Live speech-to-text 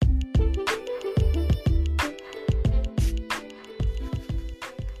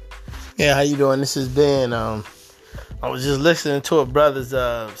Yeah, how you doing? This is Ben. I was just listening to a brother's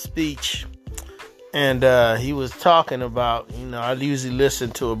speech, and he was talking about, I usually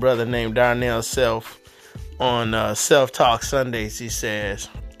listen to a brother named Darnell Self on Self Talk Sundays, he says.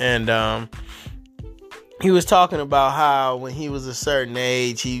 And he was talking about how when he was a certain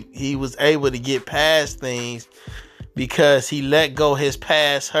age, he was able to get past things because he let go his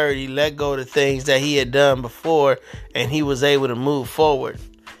past hurt. He let go of the things that he had done before, and he was able to move forward.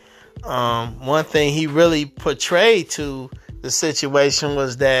 One thing he really portrayed to the situation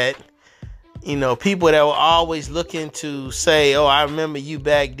was that, people that were always looking to say, oh, I remember you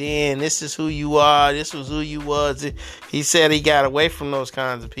back then. This is who you are. This was who you was. He said he got away from those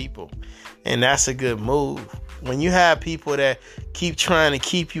kinds of people. And that's a good move. When you have people that keep trying to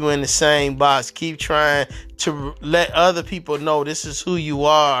keep you in the same box, keep trying to let other people know this is who you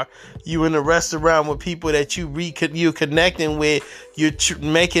are, you in a restaurant with people that you're connecting with, you're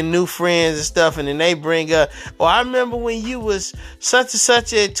making new friends and stuff, and then they bring up, well, I remember when you was such and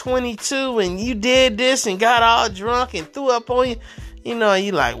such at 22 and you did this and got all drunk and threw up on you,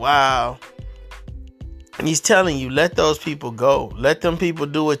 you like, wow. He's telling you, let those people go. Let them people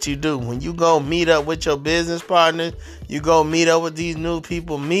do what you do. When you go meet up with your business partners, you go meet up with these new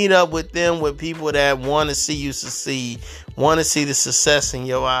people, meet up with them, with people that want to see you succeed, want to see the success in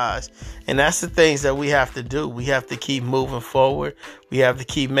your eyes. And that's the things that we have to do. We have to keep moving forward. We have to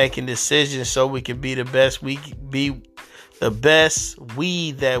keep making decisions so we can be the best we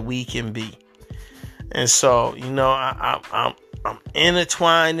that we can be. And so, I'm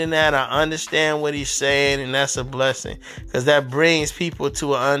intertwined in that. I understand what he's saying, and that's a blessing because that brings people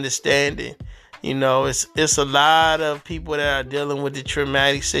to an understanding. It's a lot of people that are dealing with the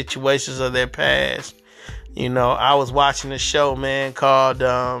traumatic situations of their past. I was watching a show, man, called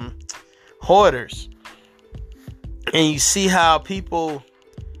Hoarders, and you see how people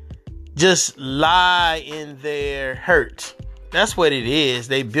just lie in their hurt. That's what it is.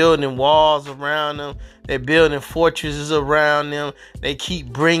 They building walls around them. They're building fortresses around them. They keep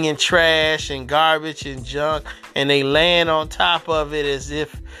bringing trash and garbage and junk, and they land on top of it as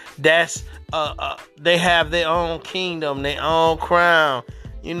if that's they have their own kingdom, their own crown,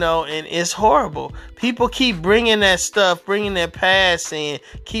 and it's horrible. People keep bringing that stuff, bringing their past in,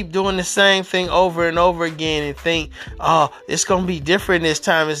 keep doing the same thing over and over again and think, oh, it's going to be different this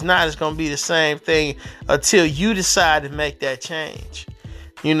time. It's not. It's going to be the same thing until you decide to make that change.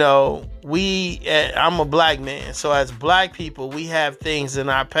 I'm a black man. So as black people, we have things in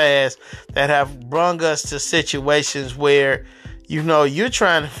our past that have brung us to situations where, you're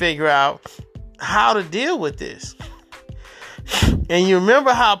trying to figure out how to deal with this. And you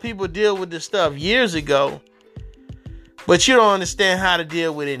remember how people deal with this stuff years ago, but you don't understand how to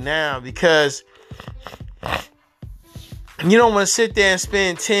deal with it now because you don't want to sit there and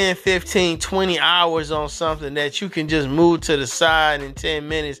spend 10, 15, 20 hours on something that you can just move to the side in 10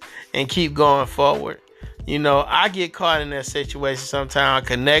 minutes and keep going forward. I get caught in that situation sometimes. I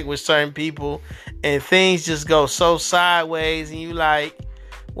connect with certain people and things just go so sideways and you like,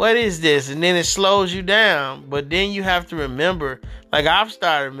 what is this? And then it slows you down. But then you have to remember, like I've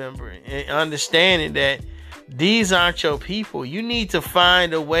started remembering and understanding that these aren't your people. You need to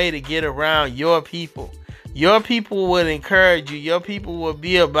find a way to get around your people. Your people will encourage you. Your people will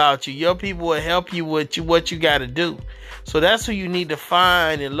be about you. Your people will help you with what you got to do. So that's who you need to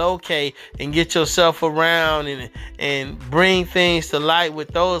find and locate and get yourself around and bring things to light with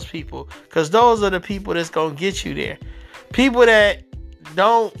those people. Because those are the people that's going to get you there. People that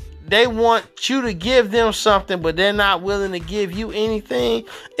they want you to give them something, but they're not willing to give you anything.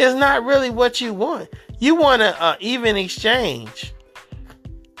 It's not really what you want. You want an even exchange.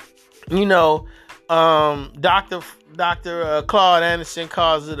 Dr. Claude Anderson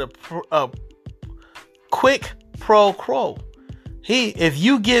calls it a quick pro quo. If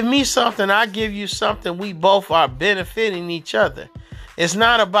you give me something, I give you something. We both are benefiting each other. It's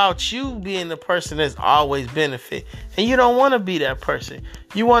not about you being the person that's always benefit. And you don't want to be that person.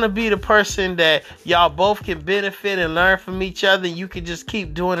 You want to be the person that y'all both can benefit and learn from each other. You can just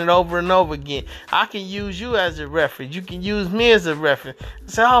keep doing it over and over again. I can use you as a reference. You can use me as a reference.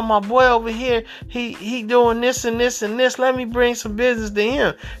 Say, oh, my boy over here, he doing this and this and this. Let me bring some business to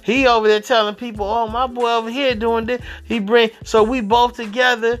him. He over there telling people, oh, my boy over here doing this. So we both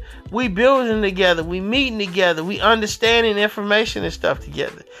together. We building together. We meeting together. We understanding information and stuff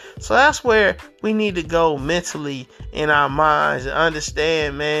together. So that's where we need to go mentally in our minds and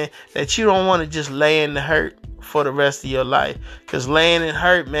understand, man, that you don't want to just lay in the hurt for the rest of your life. Because laying in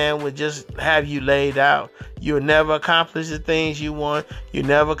hurt, man, would just have you laid out. You'll never accomplish the things you want. You'll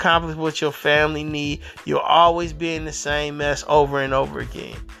never accomplish what your family need. You'll always be in the same mess over and over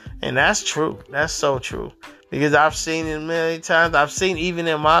again. And that's true. That's so true. Because I've seen it many times. I've seen even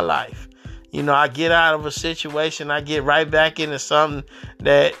in my life. You know, I get out of a situation, I get right back into something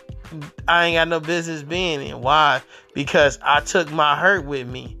that I ain't got no business being in. Why? Because I took my hurt with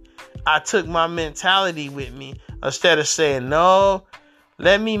me. I took my mentality with me. Instead of saying, no,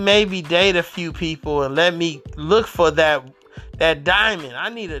 let me maybe date a few people and let me look for that diamond. I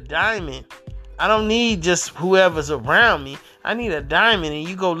need a diamond. I don't need just whoever's around me. I need a diamond. And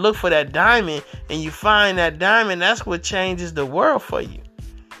you go look for that diamond and you find that diamond. That's what changes the world for you.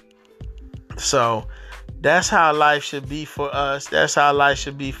 So that's how life should be for us. That's how life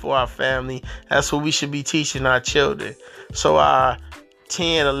should be for our family. That's what we should be teaching our children. So our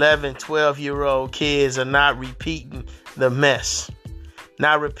 10, 11, 12-year-old kids are not repeating the mess.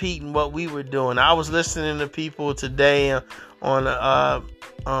 Not repeating what we were doing. I was listening to people today on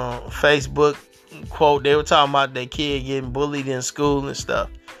Facebook quote. They were talking about their kid getting bullied in school and stuff.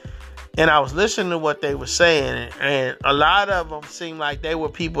 And I was listening to what they were saying. And a lot of them seemed like they were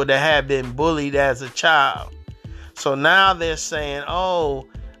people that had been bullied as a child. So now they're saying, oh,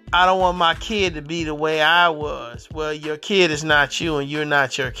 I don't want my kid to be the way I was. Well, your kid is not you and you're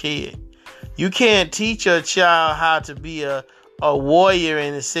not your kid. You can't teach your child how to be a warrior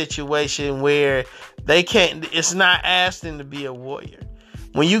in a situation where they can't. It's not asking to be a warrior.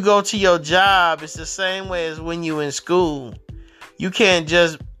 When you go to your job, it's the same way as when you in school. You can't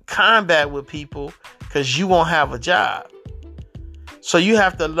just combat with people because you won't have a job. So you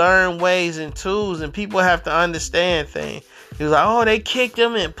have to learn ways and tools, and people have to understand things. He was like, oh, they kicked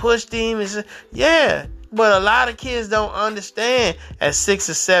him and pushed him. And said, yeah, but a lot of kids don't understand at 6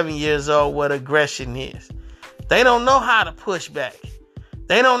 or 7 years old what aggression is. They don't know how to push back.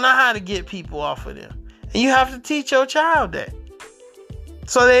 They don't know how to get people off of them. And you have to teach your child that.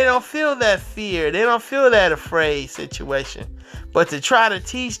 So they don't feel that fear. They don't feel that afraid situation. But to try to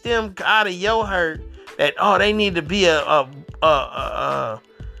teach them out of your hurt that, oh, they need to be a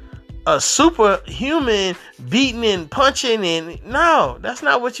superhuman beating and punching. And no, that's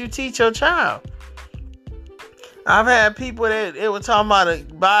not what you teach your child. I've had people that they were talking about a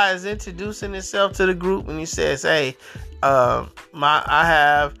guy is introducing himself to the group and he says, hey, I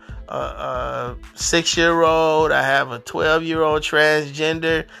have a 6-year-old, I have a 12-year-old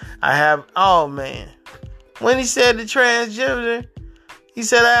transgender, I have, oh man. When he said the transgender, he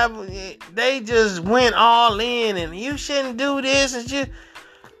said, they just went all in and you shouldn't do this. And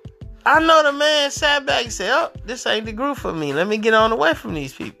I know the man sat back and said, oh, this ain't the group for me. Let me get on away from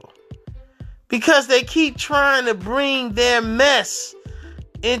these people. Because they keep trying to bring their mess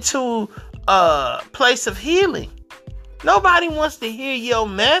into a place of healing. Nobody wants to hear your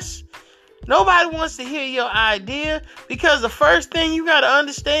mess. Nobody wants to hear your idea. Because the first thing you got to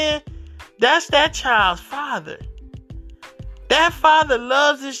understand, that's that child's father. That father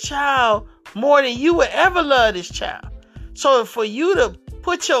loves his child more than you would ever love this child. So for you to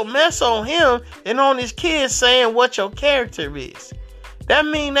put your mess on him and on his kids saying what your character is, that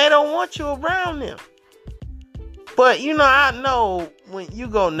means they don't want you around them. But, I know when you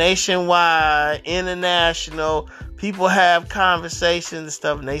go nationwide, international, people have conversations and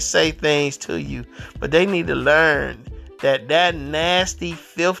stuff and they say things to you. But they need to learn that nasty,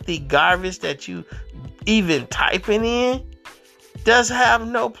 filthy garbage that you even typing in does have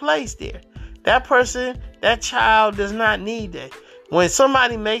no place there. That person, that child does not need that. When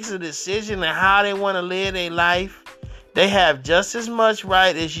somebody makes a decision on how they want to live their life, they have just as much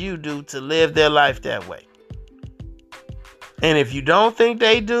right as you do to live their life that way. And if you don't think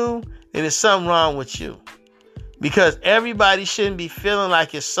they do, then there's something wrong with you. Because everybody shouldn't be feeling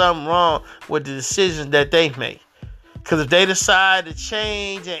like it's something wrong with the decisions that they make. Because if they decide to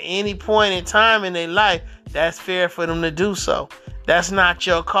change at any point in time in their life, that's fair for them to do so. That's not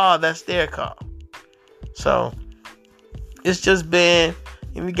your call. That's their call. So it's just been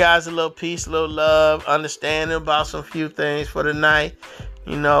give you guys a little peace, a little love, understanding about some few things for the night.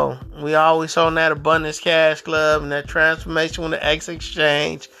 We always on that Abundance Cash Club and that transformation with the X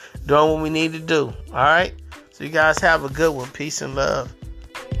Exchange, doing what we need to do. All right. So you guys have a good one. Peace and love.